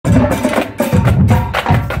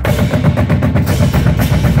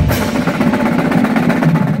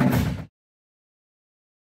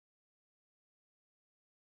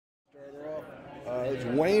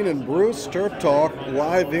Bruce, Turf Talk,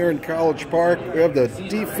 live here in College Park. We have the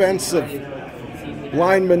defensive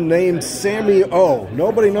lineman named Sammy O.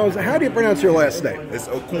 Nobody knows. How do you pronounce your last name? It's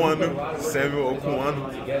Okuayinonu, Sammy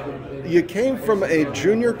Okuayinonu. You came from a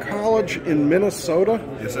junior college in Minnesota?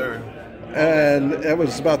 Yes, sir. And it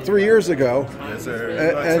was about 3 years ago. Yes,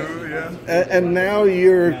 sir. And now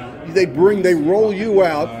they roll you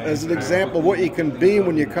out as an example of what you can be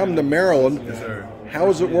when you come to Maryland. Yes, sir. How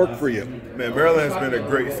has it worked for you? Man, Maryland has been a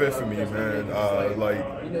great fit for me, man. Like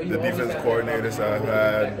the defensive coordinators I've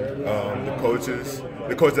had,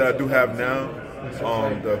 the coach that I do have now,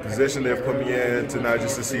 the position they've put me in to not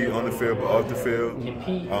just succeed on the field but off the field.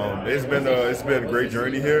 It's been a great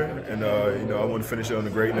journey here, and I want to finish it on a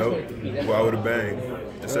great note. Go out with a bang.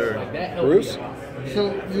 Yes, sir. Bruce?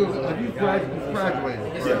 So you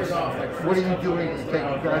graduated? Yes. What are you doing? You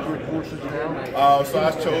taking graduate courses now? So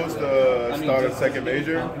I chose to start a second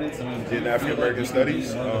major in African American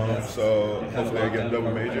Studies. So hopefully I get a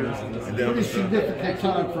double major. And then Pretty significant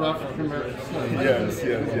time for African American studies. Yes,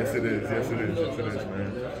 it is. Yes, it is,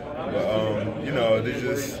 man. But they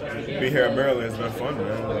just being here at Maryland has been fun,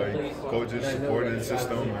 man. Like coaches supporting the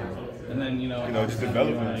system. And then just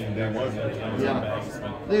development from day one. Yeah.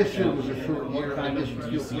 This year was a short year. I guess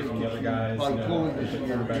you feel pretty by going this year,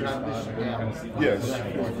 you're not missing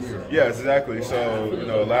out. Yes, exactly.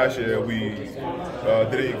 So last year we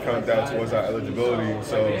didn't come down towards our eligibility.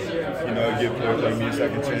 So give players like me a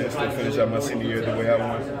second chance to finish out my senior year the way I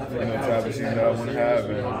want. To have the season that I want to have.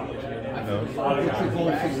 And what's your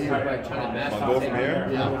goal from here? My goal from here?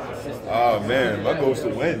 Yeah. Oh man, my goal is to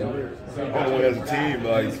win. I want to win as a team.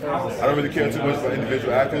 Like I don't really care too much about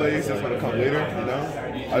individual accolades. That's going to come later.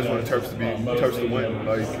 I just want the Terps to win.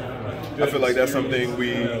 Like I feel like that's something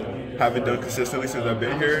we haven't done consistently since I've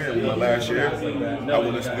been here. And last year, I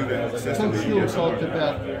want us to do that consistently. Coach Hill talked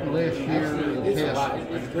about last year and the past,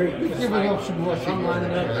 giving up some rushing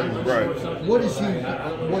yards. Right. What is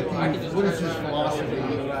his philosophy?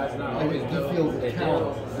 And do you feel the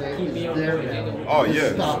talent that is there now? Oh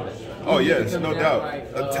yes. Oh yes, no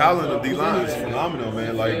doubt. The talent of D-line is phenomenal,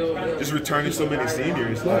 man. Like just returning so many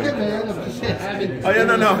seniors. Like,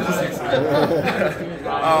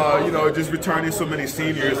 just returning so many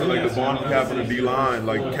seniors and like the bond we have on the D-line,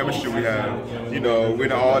 like chemistry we have.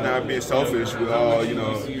 We're all not being selfish. We all,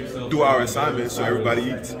 do our assignments so everybody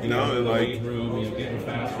eats. And like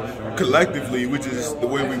collectively, which is the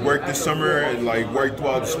way we work this summer and like work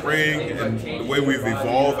throughout the spring and the way we've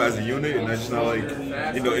evolved as a unit, and that's just not like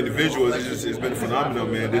individuals. It's been phenomenal,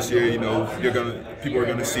 man. This year, people are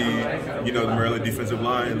gonna see, the Maryland defensive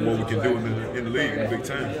line and what we can do in the league, in the Big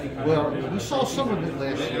Ten. Well, we saw some of it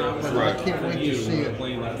last year, but right. I can't wait to see it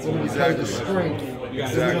when we play the strength.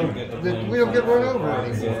 Exactly. We don't get run over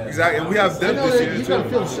anymore. Exactly, and we have depth this year you too. gotta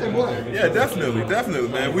feel the same way. Yeah, definitely,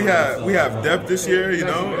 man. We have depth this year.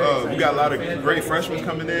 We got a lot of great freshmen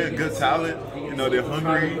coming in, good talent. They're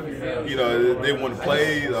hungry. They want to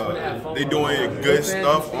play. They're doing good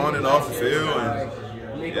stuff on and off the field.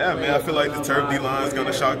 And yeah, man, I feel like the Terp D-line is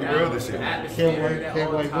gonna shock the world this year. Can't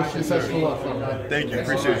wait. Wish you best of luck. Thank you.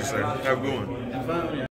 Appreciate you, sir. Have a good one.